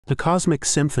The Cosmic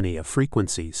Symphony of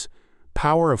Frequencies,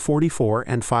 Power of 44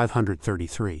 and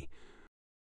 533.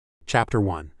 Chapter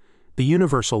 1. The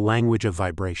Universal Language of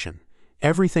Vibration.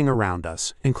 Everything around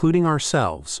us, including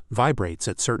ourselves, vibrates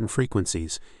at certain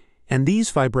frequencies, and these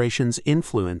vibrations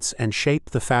influence and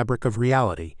shape the fabric of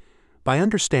reality. By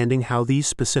understanding how these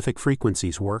specific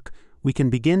frequencies work, we can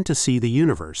begin to see the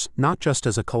universe not just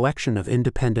as a collection of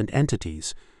independent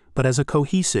entities, but as a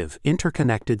cohesive,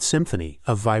 interconnected symphony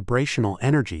of vibrational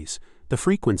energies. The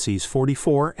frequencies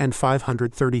 44 and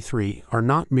 533 are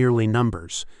not merely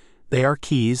numbers. They are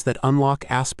keys that unlock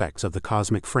aspects of the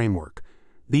cosmic framework.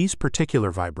 These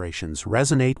particular vibrations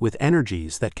resonate with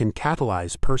energies that can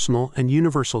catalyze personal and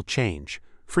universal change.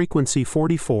 Frequency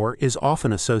 44 is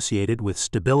often associated with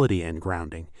stability and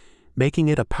grounding, making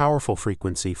it a powerful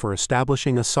frequency for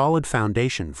establishing a solid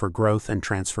foundation for growth and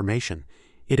transformation.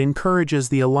 It encourages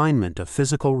the alignment of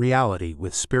physical reality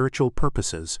with spiritual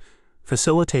purposes,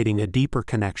 facilitating a deeper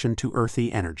connection to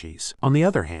earthy energies. On the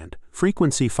other hand,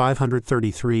 frequency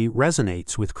 533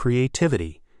 resonates with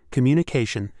creativity,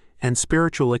 communication, and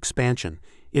spiritual expansion.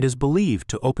 It is believed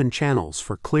to open channels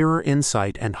for clearer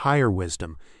insight and higher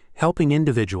wisdom, helping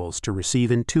individuals to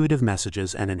receive intuitive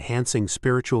messages and enhancing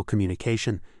spiritual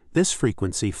communication. This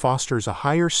frequency fosters a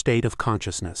higher state of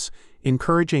consciousness,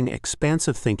 encouraging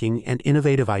expansive thinking and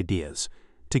innovative ideas.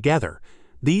 Together,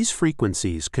 these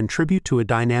frequencies contribute to a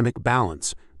dynamic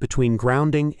balance between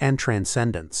grounding and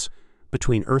transcendence,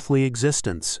 between earthly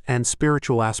existence and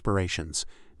spiritual aspirations.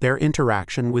 Their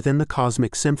interaction within the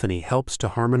cosmic symphony helps to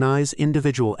harmonize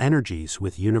individual energies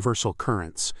with universal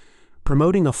currents,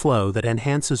 promoting a flow that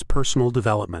enhances personal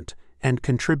development and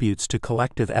contributes to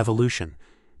collective evolution.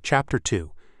 Chapter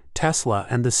 2. Tesla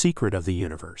and the Secret of the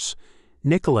Universe.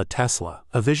 Nikola Tesla,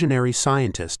 a visionary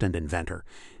scientist and inventor,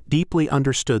 deeply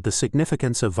understood the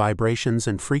significance of vibrations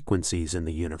and frequencies in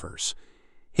the universe.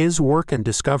 His work and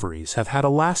discoveries have had a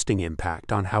lasting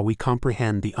impact on how we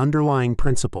comprehend the underlying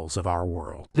principles of our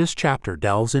world. This chapter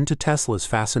delves into Tesla's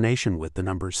fascination with the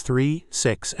numbers 3,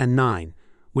 6, and 9,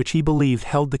 which he believed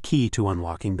held the key to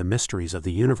unlocking the mysteries of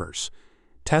the universe.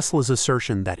 Tesla's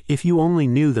assertion that if you only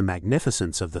knew the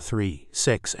magnificence of the 3,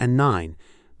 6, and 9,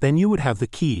 then you would have the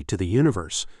key to the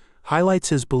universe, highlights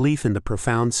his belief in the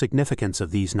profound significance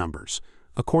of these numbers.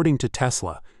 According to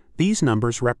Tesla, these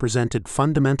numbers represented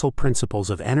fundamental principles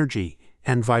of energy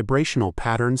and vibrational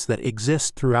patterns that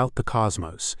exist throughout the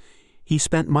cosmos. He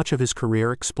spent much of his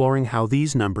career exploring how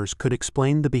these numbers could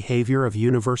explain the behavior of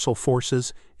universal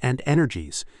forces and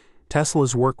energies.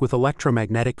 Tesla's work with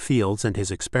electromagnetic fields and his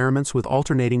experiments with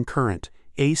alternating current,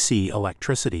 AC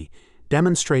electricity,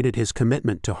 demonstrated his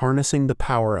commitment to harnessing the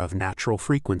power of natural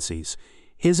frequencies.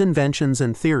 His inventions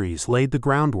and theories laid the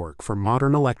groundwork for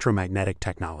modern electromagnetic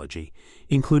technology,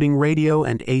 including radio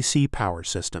and AC power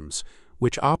systems,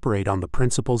 which operate on the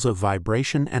principles of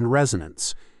vibration and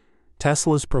resonance.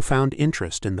 Tesla's profound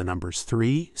interest in the numbers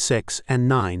 3, 6, and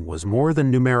 9 was more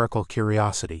than numerical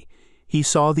curiosity. He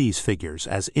saw these figures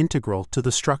as integral to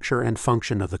the structure and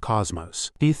function of the cosmos.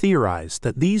 He theorized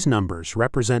that these numbers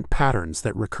represent patterns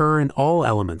that recur in all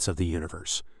elements of the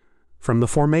universe, from the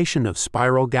formation of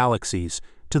spiral galaxies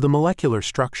to the molecular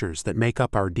structures that make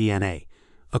up our DNA.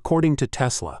 According to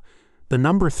Tesla, the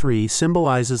number 3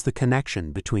 symbolizes the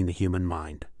connection between the human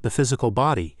mind, the physical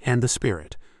body, and the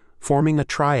spirit, forming a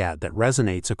triad that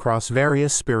resonates across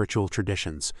various spiritual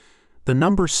traditions. The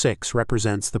number 6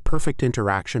 represents the perfect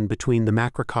interaction between the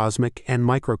macrocosmic and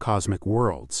microcosmic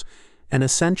worlds, an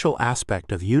essential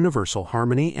aspect of universal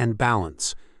harmony and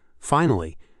balance.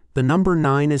 Finally, the number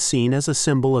 9 is seen as a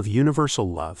symbol of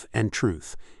universal love and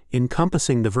truth,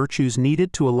 encompassing the virtues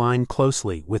needed to align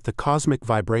closely with the cosmic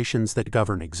vibrations that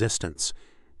govern existence.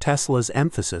 Tesla's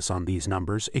emphasis on these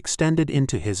numbers extended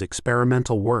into his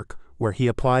experimental work, where he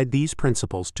applied these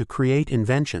principles to create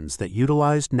inventions that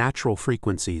utilized natural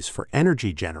frequencies for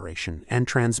energy generation and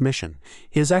transmission.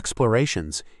 His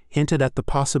explorations hinted at the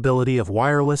possibility of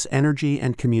wireless energy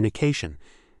and communication,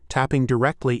 tapping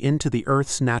directly into the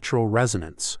Earth's natural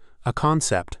resonance, a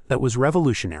concept that was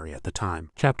revolutionary at the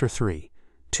time. Chapter 3.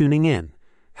 Tuning in: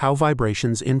 How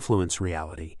Vibrations Influence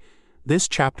Reality. This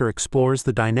chapter explores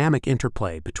the dynamic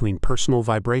interplay between personal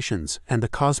vibrations and the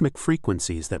cosmic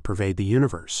frequencies that pervade the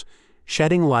universe,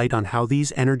 shedding light on how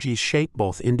these energies shape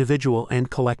both individual and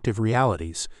collective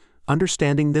realities.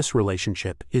 Understanding this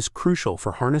relationship is crucial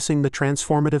for harnessing the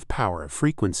transformative power of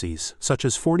frequencies such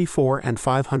as 44 and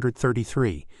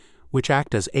 533, which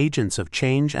act as agents of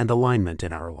change and alignment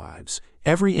in our lives.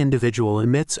 Every individual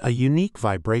emits a unique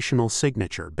vibrational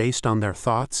signature based on their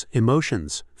thoughts,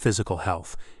 emotions, physical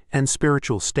health, and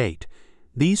spiritual state.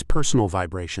 These personal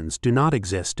vibrations do not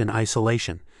exist in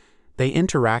isolation. They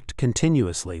interact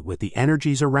continuously with the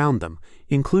energies around them,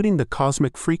 including the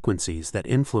cosmic frequencies that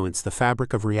influence the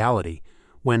fabric of reality.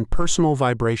 When personal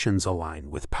vibrations align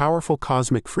with powerful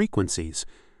cosmic frequencies,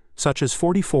 such as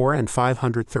 44 and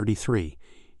 533,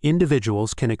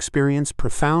 individuals can experience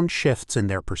profound shifts in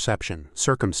their perception,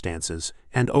 circumstances,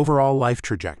 and overall life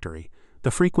trajectory. The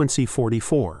frequency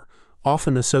 44,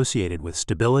 often associated with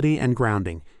stability and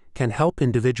grounding, can help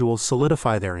individuals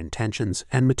solidify their intentions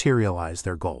and materialize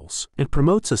their goals. It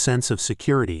promotes a sense of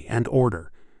security and order,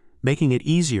 making it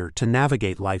easier to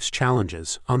navigate life's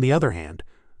challenges. On the other hand,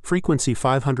 frequency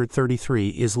 533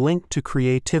 is linked to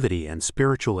creativity and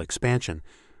spiritual expansion,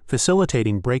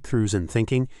 facilitating breakthroughs in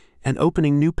thinking and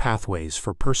opening new pathways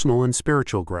for personal and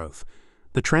spiritual growth.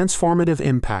 The transformative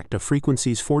impact of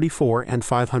frequencies 44 and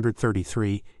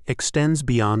 533 extends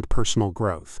beyond personal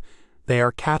growth. They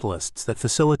are catalysts that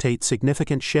facilitate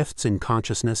significant shifts in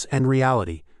consciousness and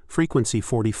reality. Frequency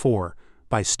 44,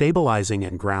 by stabilizing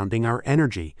and grounding our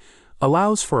energy,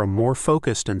 allows for a more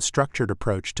focused and structured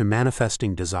approach to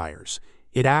manifesting desires.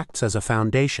 It acts as a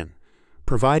foundation,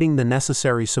 providing the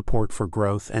necessary support for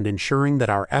growth and ensuring that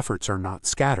our efforts are not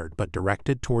scattered but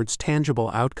directed towards tangible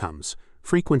outcomes.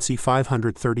 Frequency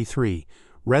 533,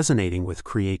 resonating with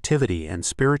creativity and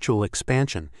spiritual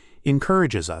expansion,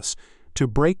 encourages us to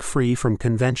break free from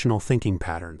conventional thinking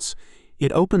patterns.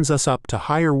 It opens us up to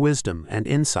higher wisdom and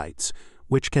insights,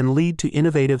 which can lead to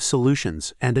innovative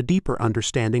solutions and a deeper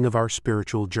understanding of our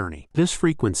spiritual journey. This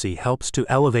frequency helps to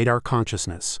elevate our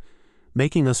consciousness,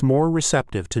 making us more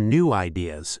receptive to new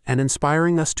ideas and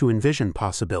inspiring us to envision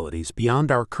possibilities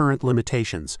beyond our current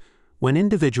limitations. When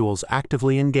individuals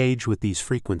actively engage with these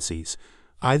frequencies,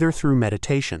 either through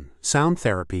meditation, sound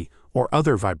therapy, or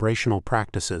other vibrational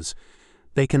practices,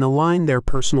 they can align their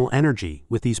personal energy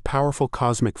with these powerful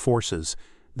cosmic forces.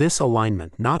 This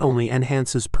alignment not only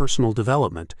enhances personal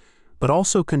development, but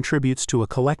also contributes to a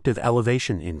collective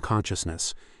elevation in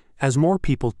consciousness. As more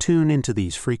people tune into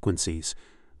these frequencies,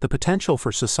 the potential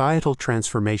for societal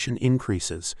transformation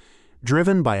increases,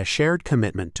 driven by a shared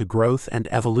commitment to growth and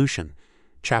evolution.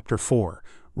 Chapter 4,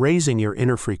 Raising Your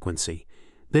Inner Frequency.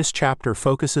 This chapter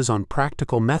focuses on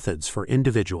practical methods for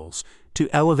individuals to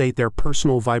elevate their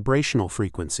personal vibrational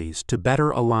frequencies to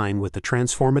better align with the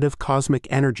transformative cosmic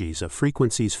energies of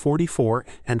frequencies 44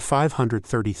 and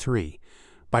 533.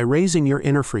 By raising your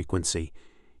inner frequency,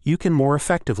 you can more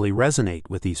effectively resonate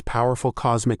with these powerful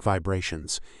cosmic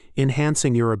vibrations,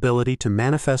 enhancing your ability to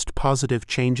manifest positive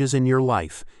changes in your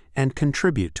life and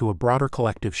contribute to a broader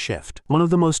collective shift. One of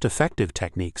the most effective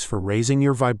techniques for raising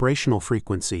your vibrational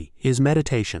frequency is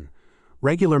meditation.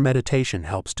 Regular meditation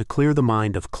helps to clear the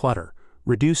mind of clutter,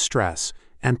 reduce stress,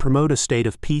 and promote a state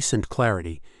of peace and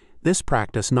clarity. This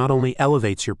practice not only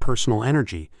elevates your personal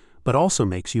energy, but also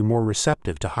makes you more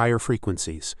receptive to higher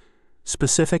frequencies.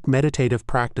 Specific meditative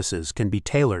practices can be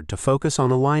tailored to focus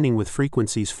on aligning with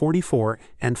frequencies 44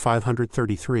 and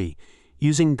 533,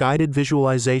 using guided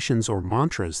visualizations or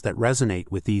mantras that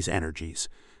resonate with these energies.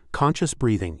 Conscious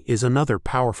breathing is another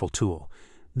powerful tool.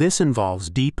 This involves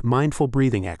deep, mindful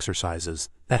breathing exercises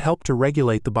that help to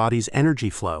regulate the body's energy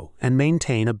flow and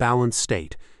maintain a balanced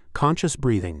state. Conscious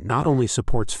breathing not only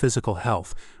supports physical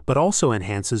health, but also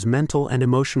enhances mental and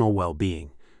emotional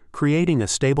well-being, creating a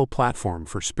stable platform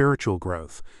for spiritual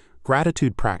growth.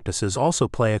 Gratitude practices also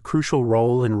play a crucial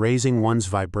role in raising one's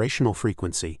vibrational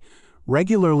frequency.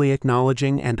 Regularly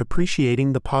acknowledging and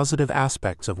appreciating the positive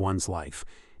aspects of one's life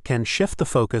can shift the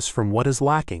focus from what is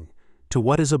lacking to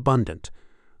what is abundant,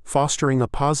 fostering a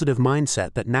positive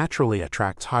mindset that naturally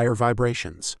attracts higher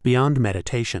vibrations. Beyond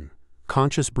meditation,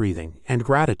 conscious breathing, and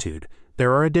gratitude,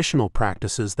 there are additional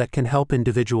practices that can help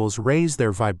individuals raise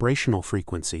their vibrational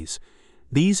frequencies.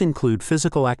 These include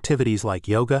physical activities like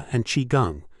yoga and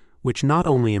qigong, which not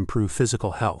only improve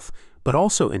physical health, but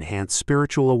also enhance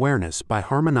spiritual awareness by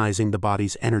harmonizing the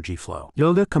body's energy flow.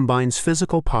 Yoga combines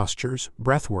physical postures,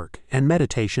 breathwork, and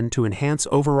meditation to enhance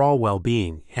overall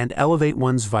well-being and elevate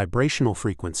one's vibrational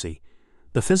frequency.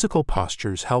 The physical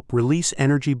postures help release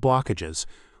energy blockages,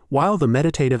 while the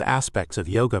meditative aspects of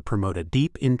yoga promote a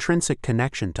deep intrinsic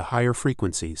connection to higher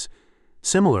frequencies.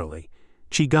 Similarly,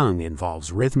 qigong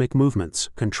involves rhythmic movements,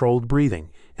 controlled breathing,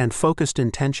 and focused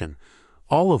intention,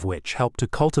 all of which help to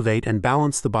cultivate and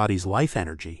balance the body's life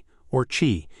energy, or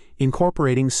qi.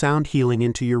 Incorporating sound healing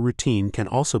into your routine can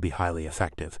also be highly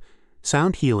effective.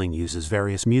 Sound healing uses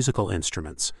various musical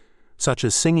instruments, such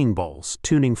as singing bowls,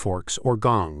 tuning forks, or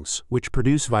gongs, which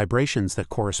produce vibrations that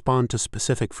correspond to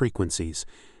specific frequencies.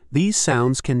 These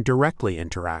sounds can directly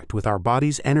interact with our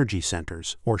body's energy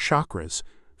centers, or chakras,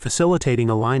 facilitating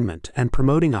alignment and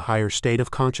promoting a higher state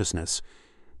of consciousness.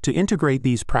 To integrate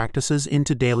these practices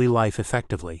into daily life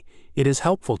effectively, it is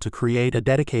helpful to create a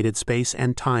dedicated space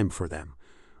and time for them.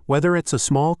 Whether it's a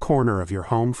small corner of your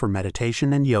home for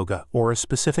meditation and yoga or a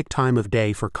specific time of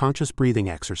day for conscious breathing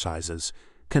exercises,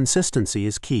 consistency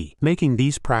is key. Making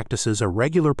these practices a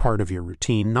regular part of your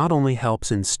routine not only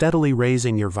helps in steadily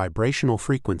raising your vibrational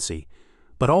frequency,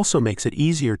 but also makes it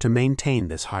easier to maintain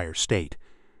this higher state.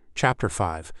 Chapter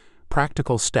 5.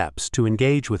 Practical Steps to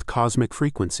Engage with Cosmic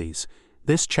Frequencies.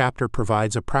 This chapter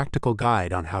provides a practical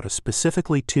guide on how to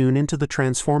specifically tune into the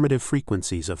transformative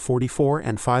frequencies of 44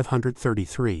 and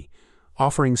 533,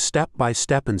 offering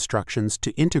step-by-step instructions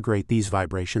to integrate these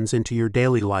vibrations into your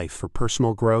daily life for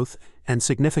personal growth and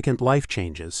significant life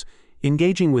changes.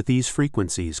 Engaging with these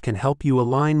frequencies can help you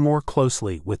align more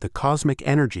closely with the cosmic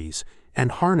energies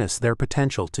and harness their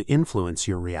potential to influence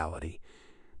your reality.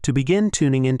 To begin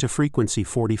tuning into frequency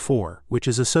 44, which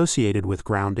is associated with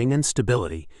grounding and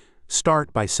stability,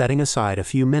 start by setting aside a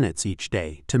few minutes each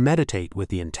day to meditate with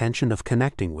the intention of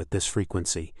connecting with this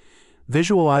frequency.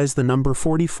 Visualize the number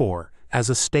 44 as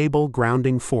a stable,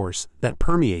 grounding force that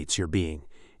permeates your being,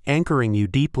 anchoring you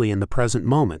deeply in the present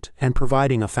moment and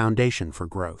providing a foundation for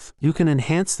growth. You can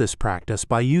enhance this practice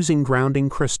by using grounding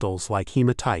crystals like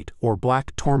hematite or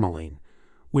black tourmaline,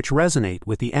 which resonate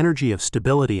with the energy of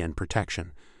stability and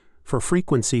protection. For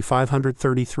frequency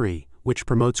 533, which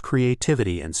promotes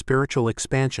creativity and spiritual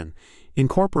expansion,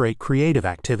 incorporate creative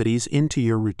activities into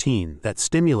your routine that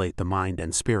stimulate the mind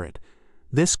and spirit.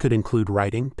 This could include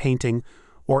writing, painting,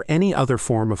 or any other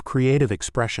form of creative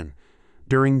expression.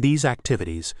 During these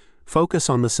activities, focus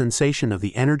on the sensation of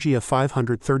the energy of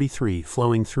 533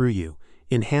 flowing through you,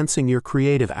 enhancing your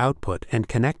creative output and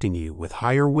connecting you with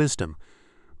higher wisdom.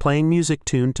 Playing music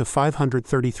tuned to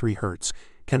 533 Hz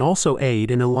can also aid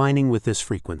in aligning with this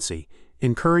frequency,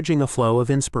 encouraging a flow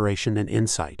of inspiration and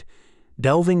insight.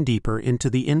 Delving deeper into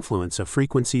the influence of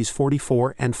frequencies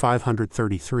 44 and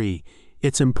 533,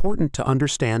 it's important to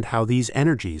understand how these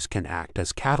energies can act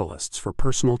as catalysts for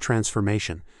personal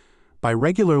transformation. By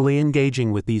regularly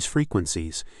engaging with these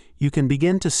frequencies, you can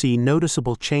begin to see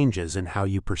noticeable changes in how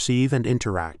you perceive and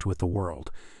interact with the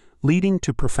world, leading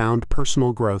to profound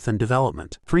personal growth and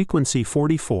development. Frequency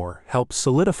 44 helps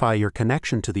solidify your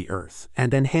connection to the Earth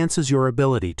and enhances your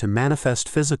ability to manifest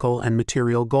physical and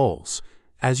material goals.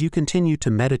 As you continue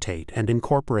to meditate and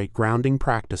incorporate grounding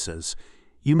practices,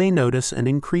 you may notice an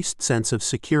increased sense of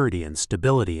security and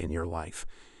stability in your life,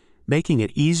 making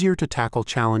it easier to tackle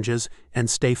challenges and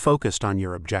stay focused on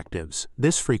your objectives.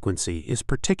 This frequency is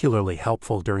particularly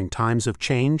helpful during times of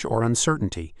change or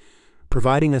uncertainty,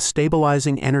 providing a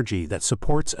stabilizing energy that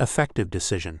supports effective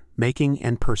decision-making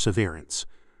and perseverance.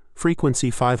 Frequency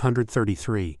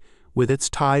 533, with its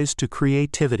ties to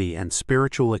creativity and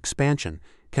spiritual expansion,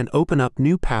 can open up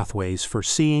new pathways for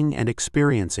seeing and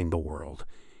experiencing the world.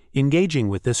 Engaging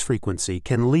with this frequency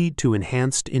can lead to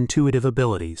enhanced intuitive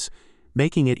abilities,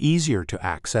 making it easier to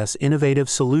access innovative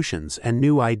solutions and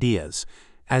new ideas.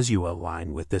 As you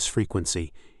align with this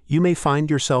frequency, you may find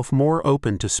yourself more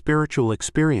open to spiritual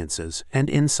experiences and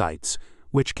insights,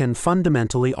 which can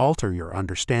fundamentally alter your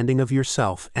understanding of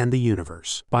yourself and the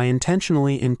universe. By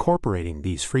intentionally incorporating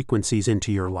these frequencies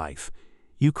into your life,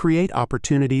 you create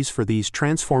opportunities for these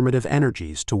transformative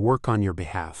energies to work on your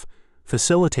behalf,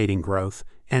 facilitating growth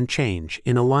and change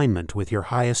in alignment with your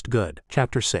highest good.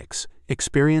 Chapter 6.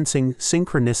 Experiencing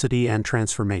Synchronicity and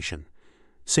Transformation.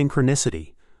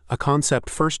 Synchronicity, a concept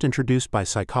first introduced by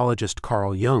psychologist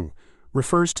Carl Jung,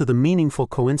 refers to the meaningful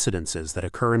coincidences that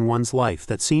occur in one's life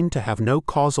that seem to have no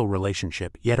causal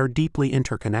relationship yet are deeply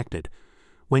interconnected.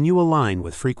 When you align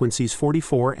with frequencies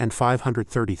 44 and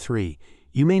 533,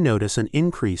 you may notice an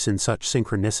increase in such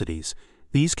synchronicities.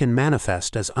 These can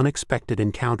manifest as unexpected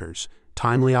encounters,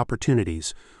 timely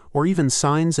opportunities, or even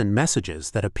signs and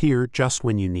messages that appear just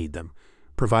when you need them,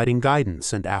 providing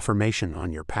guidance and affirmation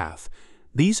on your path.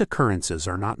 These occurrences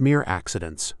are not mere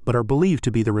accidents, but are believed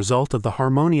to be the result of the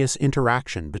harmonious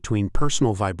interaction between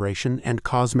personal vibration and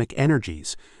cosmic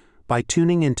energies. By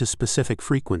tuning into specific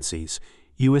frequencies,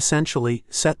 you essentially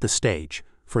set the stage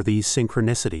for these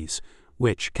synchronicities,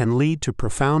 which can lead to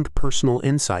profound personal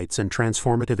insights and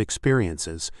transformative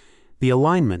experiences. The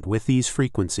alignment with these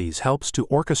frequencies helps to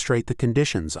orchestrate the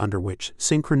conditions under which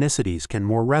synchronicities can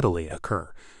more readily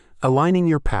occur, aligning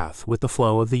your path with the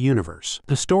flow of the universe.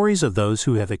 The stories of those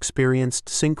who have experienced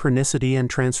synchronicity and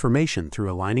transformation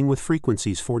through aligning with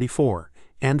frequencies 44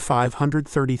 and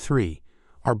 533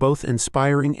 are both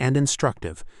inspiring and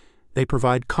instructive. They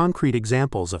provide concrete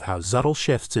examples of how subtle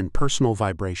shifts in personal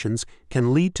vibrations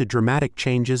can lead to dramatic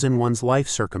changes in one's life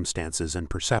circumstances and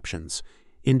perceptions.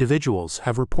 individuals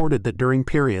have reported that during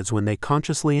periods when they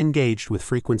consciously engaged with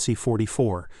frequency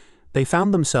 44, they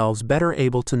found themselves better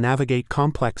able to navigate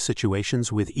complex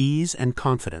situations with ease and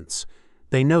confidence.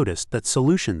 They noticed that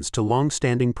solutions to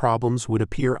long-standing problems would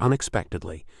appear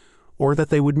unexpectedly, or that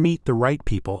they would meet the right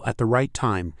people at the right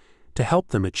time to help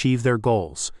them achieve their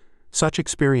goals. Such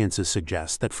experiences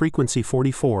suggest that frequency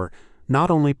 44 not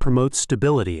only promotes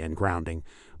stability and grounding,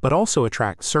 but also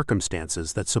attracts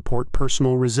circumstances that support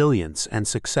personal resilience and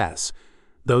success.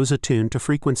 Those attuned to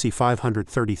frequency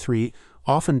 533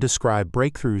 often describe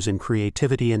breakthroughs in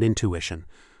creativity and intuition.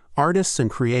 Artists and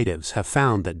creatives have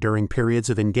found that during periods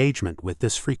of engagement with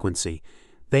this frequency,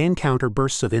 they encounter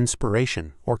bursts of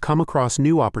inspiration or come across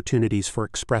new opportunities for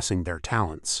expressing their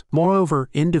talents. Moreover,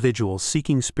 individuals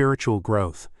seeking spiritual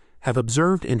growth have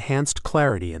observed enhanced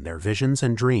clarity in their visions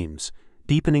and dreams,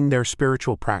 deepening their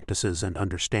spiritual practices and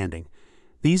understanding.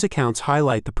 These accounts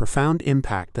highlight the profound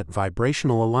impact that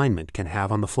vibrational alignment can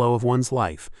have on the flow of one's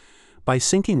life. By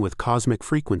syncing with cosmic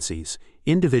frequencies,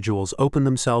 individuals open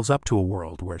themselves up to a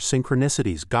world where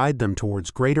synchronicities guide them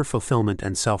towards greater fulfillment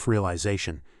and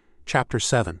self-realization. Chapter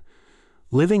 7.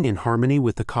 Living in Harmony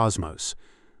with the Cosmos.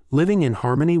 Living in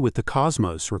harmony with the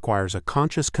cosmos requires a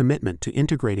conscious commitment to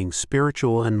integrating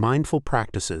spiritual and mindful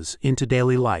practices into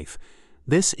daily life.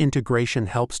 This integration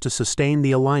helps to sustain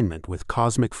the alignment with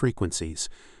cosmic frequencies,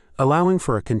 allowing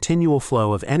for a continual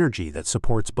flow of energy that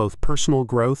supports both personal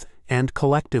growth and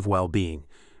collective well-being.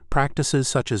 Practices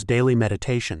such as daily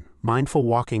meditation, mindful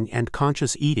walking, and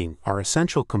conscious eating are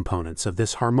essential components of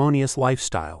this harmonious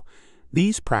lifestyle.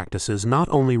 These practices not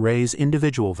only raise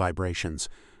individual vibrations,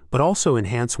 but also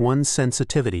enhance one's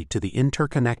sensitivity to the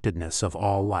interconnectedness of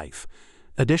all life.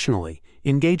 Additionally,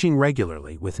 engaging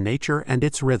regularly with nature and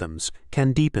its rhythms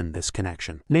can deepen this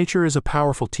connection. Nature is a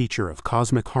powerful teacher of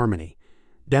cosmic harmony,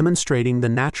 demonstrating the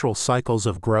natural cycles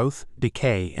of growth,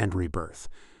 decay, and rebirth.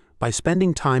 By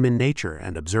spending time in nature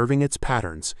and observing its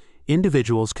patterns,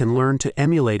 individuals can learn to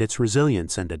emulate its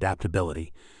resilience and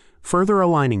adaptability. Further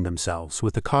aligning themselves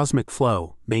with the cosmic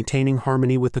flow, maintaining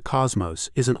harmony with the cosmos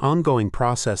is an ongoing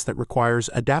process that requires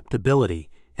adaptability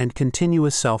and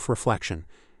continuous self-reflection.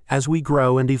 As we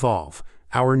grow and evolve,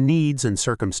 our needs and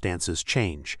circumstances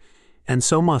change, and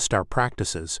so must our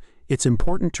practices. It's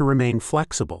important to remain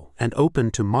flexible and open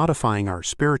to modifying our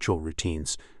spiritual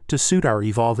routines to suit our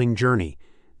evolving journey.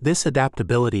 This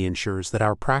adaptability ensures that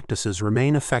our practices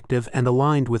remain effective and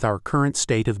aligned with our current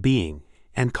state of being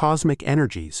and cosmic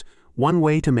energies. One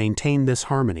way to maintain this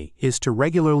harmony is to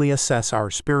regularly assess our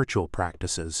spiritual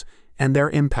practices and their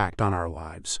impact on our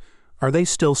lives. Are they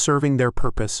still serving their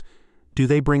purpose? Do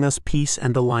they bring us peace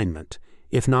and alignment?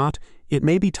 If not, it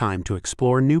may be time to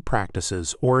explore new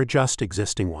practices or adjust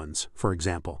existing ones. For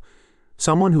example,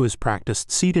 someone who has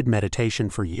practiced seated meditation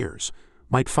for years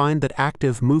might find that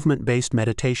active movement-based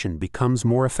meditation becomes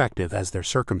more effective as their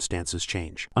circumstances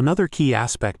change. Another key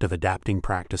aspect of adapting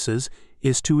practices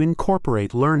is to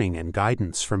incorporate learning and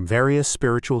guidance from various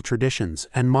spiritual traditions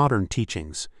and modern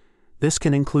teachings. This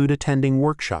can include attending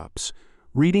workshops,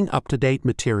 reading up-to-date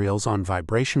materials on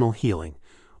vibrational healing,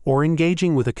 or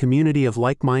engaging with a community of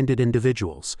like-minded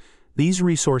individuals. These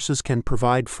resources can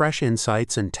provide fresh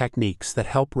insights and techniques that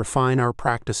help refine our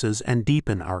practices and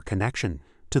deepen our connection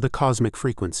to the cosmic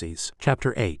frequencies.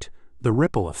 Chapter 8. The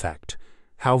Ripple Effect.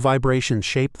 How Vibrations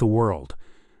Shape the World.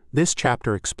 This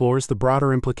chapter explores the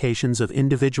broader implications of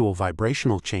individual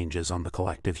vibrational changes on the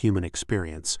collective human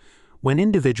experience. When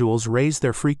individuals raise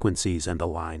their frequencies and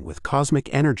align with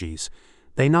cosmic energies,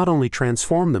 they not only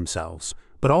transform themselves,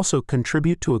 but also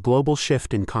contribute to a global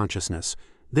shift in consciousness.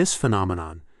 This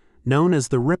phenomenon, known as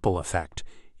the ripple effect,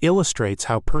 illustrates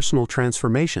how personal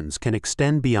transformations can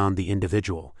extend beyond the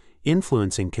individual,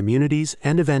 influencing communities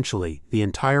and eventually the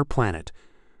entire planet.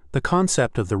 The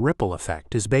concept of the ripple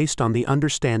effect is based on the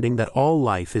understanding that all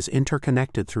life is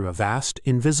interconnected through a vast,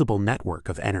 invisible network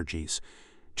of energies.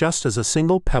 Just as a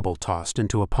single pebble tossed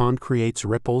into a pond creates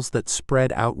ripples that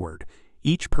spread outward,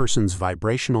 each person's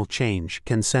vibrational change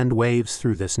can send waves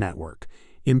through this network,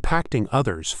 impacting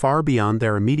others far beyond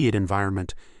their immediate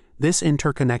environment. This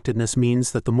interconnectedness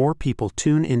means that the more people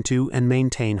tune into and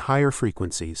maintain higher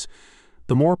frequencies,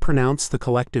 the more pronounced the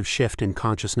collective shift in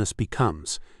consciousness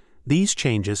becomes. These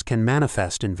changes can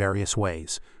manifest in various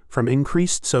ways, from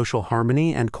increased social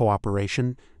harmony and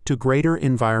cooperation to greater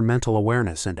environmental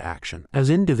awareness and action. As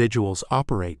individuals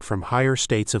operate from higher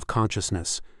states of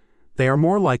consciousness, they are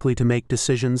more likely to make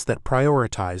decisions that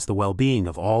prioritize the well-being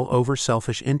of all over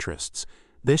selfish interests.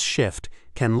 This shift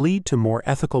can lead to more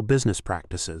ethical business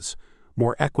practices,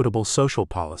 more equitable social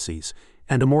policies,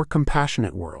 and a more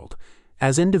compassionate world.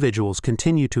 As individuals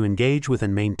continue to engage with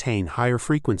and maintain higher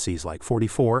frequencies like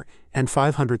 44 and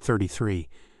 533,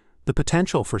 the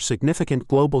potential for significant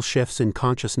global shifts in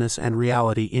consciousness and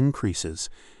reality increases.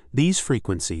 These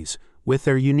frequencies, with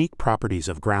their unique properties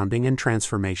of grounding and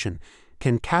transformation,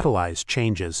 can catalyze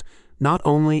changes not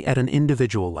only at an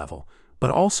individual level, but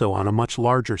also on a much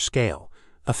larger scale,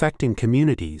 affecting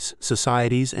communities,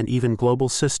 societies, and even global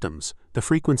systems. The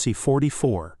frequency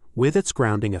 44, with its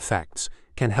grounding effects,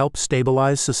 can help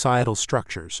stabilize societal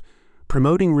structures,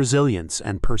 promoting resilience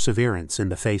and perseverance in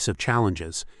the face of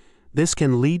challenges. This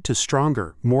can lead to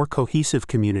stronger, more cohesive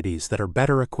communities that are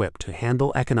better equipped to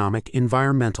handle economic,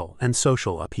 environmental, and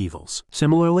social upheavals.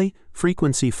 Similarly,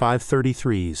 frequency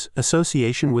 533's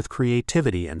association with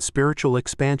creativity and spiritual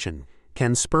expansion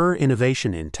can spur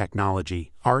innovation in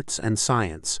technology, arts, and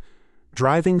science,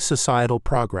 driving societal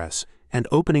progress and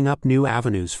opening up new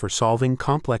avenues for solving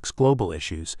complex global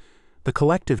issues. The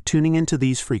collective tuning into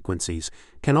these frequencies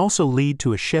can also lead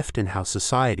to a shift in how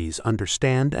societies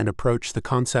understand and approach the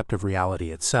concept of reality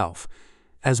itself.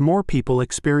 As more people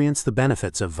experience the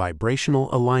benefits of vibrational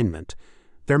alignment,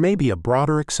 there may be a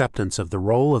broader acceptance of the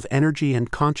role of energy and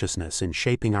consciousness in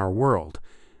shaping our world.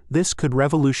 This could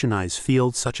revolutionize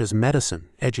fields such as medicine,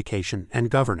 education, and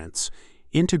governance,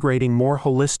 integrating more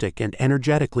holistic and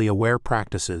energetically aware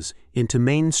practices into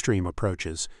mainstream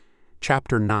approaches.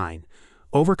 Chapter 9.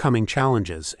 Overcoming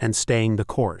challenges and staying the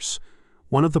course.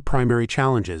 One of the primary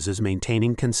challenges is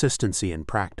maintaining consistency in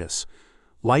practice.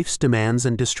 Life's demands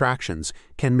and distractions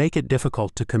can make it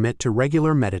difficult to commit to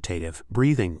regular meditative,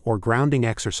 breathing, or grounding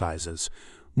exercises.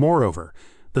 Moreover,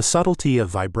 the subtlety of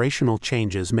vibrational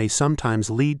changes may sometimes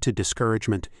lead to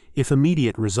discouragement if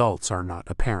immediate results are not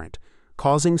apparent,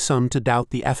 causing some to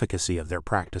doubt the efficacy of their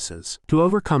practices. To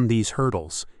overcome these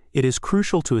hurdles, it is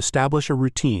crucial to establish a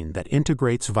routine that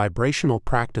integrates vibrational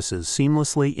practices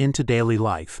seamlessly into daily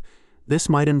life. This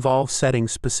might involve setting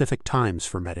specific times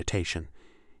for meditation,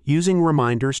 using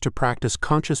reminders to practice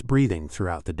conscious breathing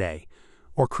throughout the day,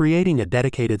 or creating a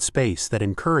dedicated space that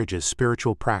encourages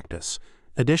spiritual practice.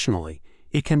 Additionally,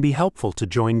 it can be helpful to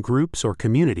join groups or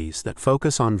communities that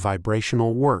focus on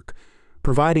vibrational work,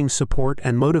 providing support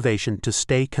and motivation to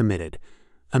stay committed.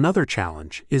 Another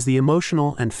challenge is the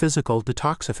emotional and physical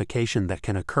detoxification that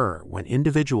can occur when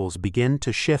individuals begin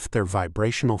to shift their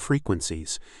vibrational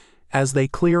frequencies. As they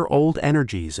clear old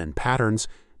energies and patterns,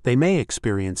 they may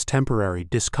experience temporary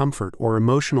discomfort or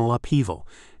emotional upheaval.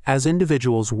 As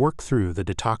individuals work through the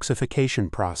detoxification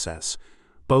process,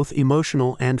 both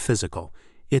emotional and physical,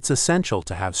 it's essential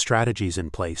to have strategies in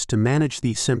place to manage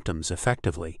these symptoms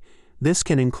effectively. This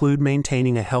can include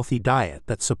maintaining a healthy diet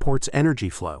that supports energy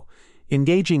flow,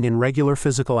 engaging in regular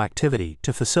physical activity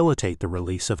to facilitate the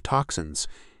release of toxins,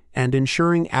 and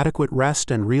ensuring adequate rest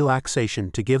and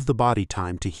relaxation to give the body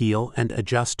time to heal and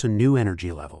adjust to new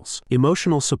energy levels.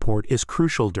 Emotional support is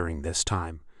crucial during this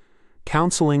time.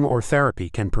 Counseling or therapy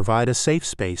can provide a safe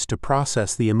space to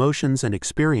process the emotions and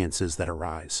experiences that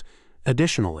arise.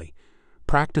 Additionally,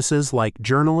 practices like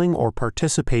journaling or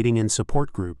participating in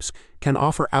support groups can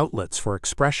offer outlets for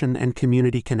expression and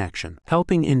community connection,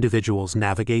 helping individuals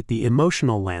navigate the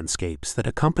emotional landscapes that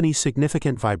accompany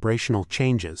significant vibrational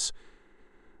changes.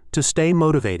 To stay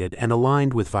motivated and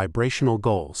aligned with vibrational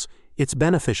goals, it's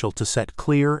beneficial to set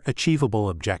clear, achievable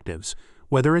objectives,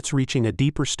 whether it's reaching a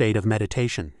deeper state of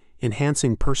meditation,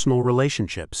 enhancing personal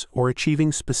relationships, or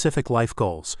achieving specific life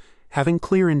goals. Having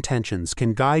clear intentions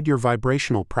can guide your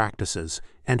vibrational practices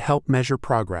and help measure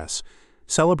progress.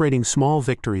 Celebrating small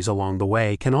victories along the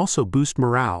way can also boost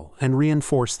morale and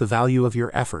reinforce the value of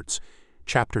your efforts.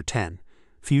 Chapter 10.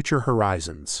 Future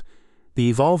Horizons. The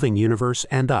Evolving Universe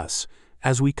and Us.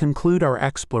 As we conclude our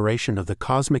exploration of the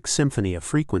cosmic symphony of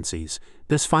frequencies,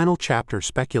 this final chapter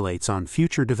speculates on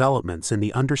future developments in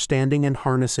the understanding and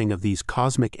harnessing of these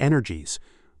cosmic energies.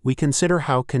 We consider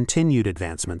how continued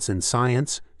advancements in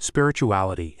science,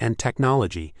 spirituality, and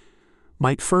technology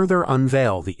might further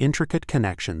unveil the intricate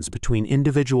connections between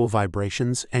individual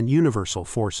vibrations and universal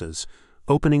forces,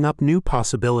 opening up new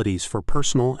possibilities for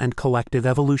personal and collective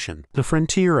evolution. The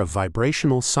frontier of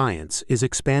vibrational science is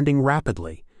expanding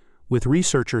rapidly, with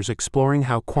researchers exploring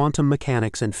how quantum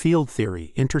mechanics and field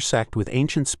theory intersect with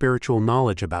ancient spiritual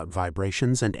knowledge about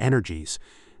vibrations and energies.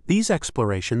 These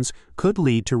explorations could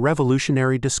lead to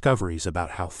revolutionary discoveries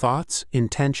about how thoughts,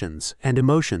 intentions, and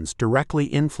emotions directly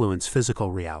influence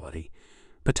physical reality,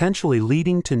 potentially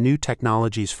leading to new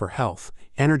technologies for health,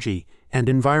 energy, and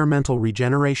environmental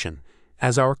regeneration.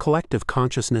 As our collective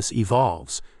consciousness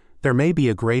evolves, there may be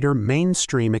a greater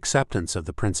mainstream acceptance of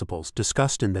the principles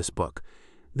discussed in this book.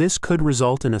 This could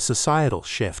result in a societal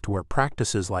shift where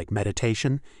practices like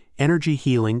meditation, energy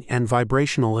healing and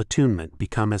vibrational attunement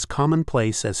become as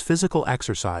commonplace as physical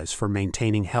exercise for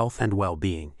maintaining health and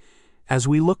well-being. As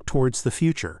we look towards the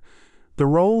future, the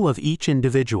role of each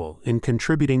individual in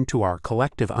contributing to our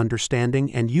collective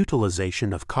understanding and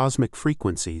utilization of cosmic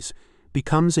frequencies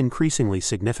becomes increasingly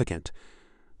significant.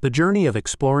 The journey of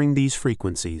exploring these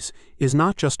frequencies is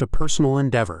not just a personal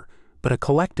endeavor, but a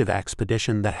collective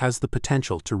expedition that has the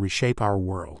potential to reshape our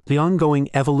world. The ongoing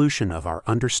evolution of our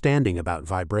understanding about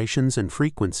vibrations and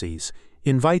frequencies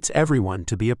invites everyone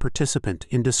to be a participant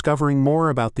in discovering more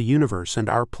about the universe and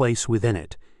our place within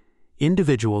it.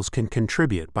 Individuals can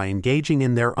contribute by engaging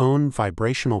in their own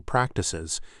vibrational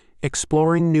practices,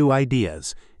 exploring new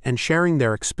ideas, and sharing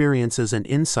their experiences and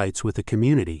insights with the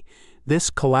community.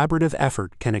 This collaborative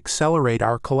effort can accelerate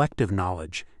our collective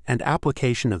knowledge and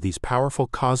application of these powerful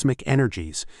cosmic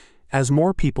energies. As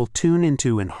more people tune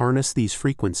into and harness these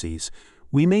frequencies,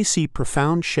 we may see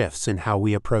profound shifts in how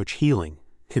we approach healing,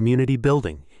 community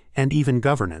building, and even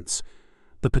governance.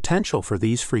 The potential for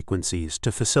these frequencies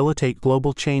to facilitate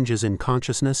global changes in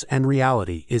consciousness and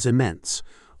reality is immense,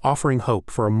 offering hope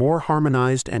for a more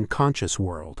harmonized and conscious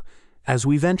world. As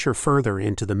we venture further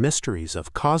into the mysteries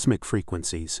of cosmic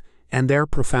frequencies and their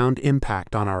profound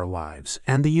impact on our lives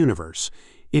and the universe,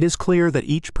 it is clear that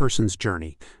each person's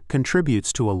journey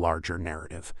contributes to a larger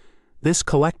narrative. This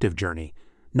collective journey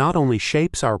not only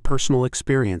shapes our personal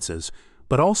experiences,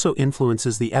 but also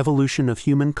influences the evolution of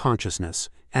human consciousness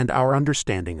and our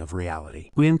understanding of reality.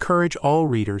 We encourage all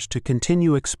readers to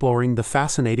continue exploring the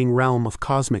fascinating realm of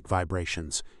cosmic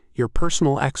vibrations. Your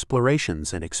personal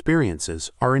explorations and experiences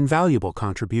are invaluable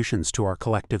contributions to our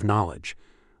collective knowledge.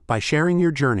 By sharing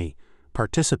your journey,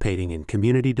 participating in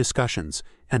community discussions,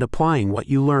 and applying what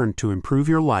you learned to improve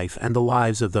your life and the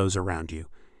lives of those around you,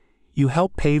 you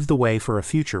help pave the way for a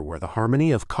future where the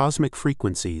harmony of cosmic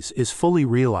frequencies is fully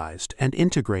realized and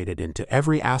integrated into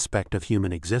every aspect of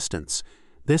human existence.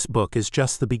 This book is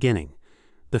just the beginning.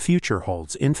 The future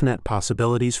holds infinite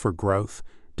possibilities for growth,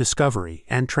 discovery,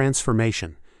 and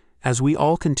transformation. As we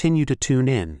all continue to tune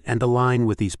in and align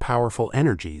with these powerful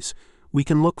energies, we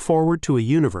can look forward to a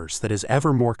universe that is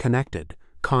ever more connected,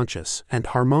 conscious, and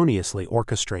harmoniously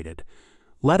orchestrated.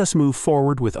 Let us move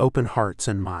forward with open hearts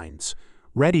and minds,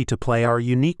 ready to play our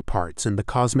unique parts in the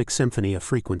cosmic symphony of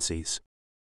frequencies.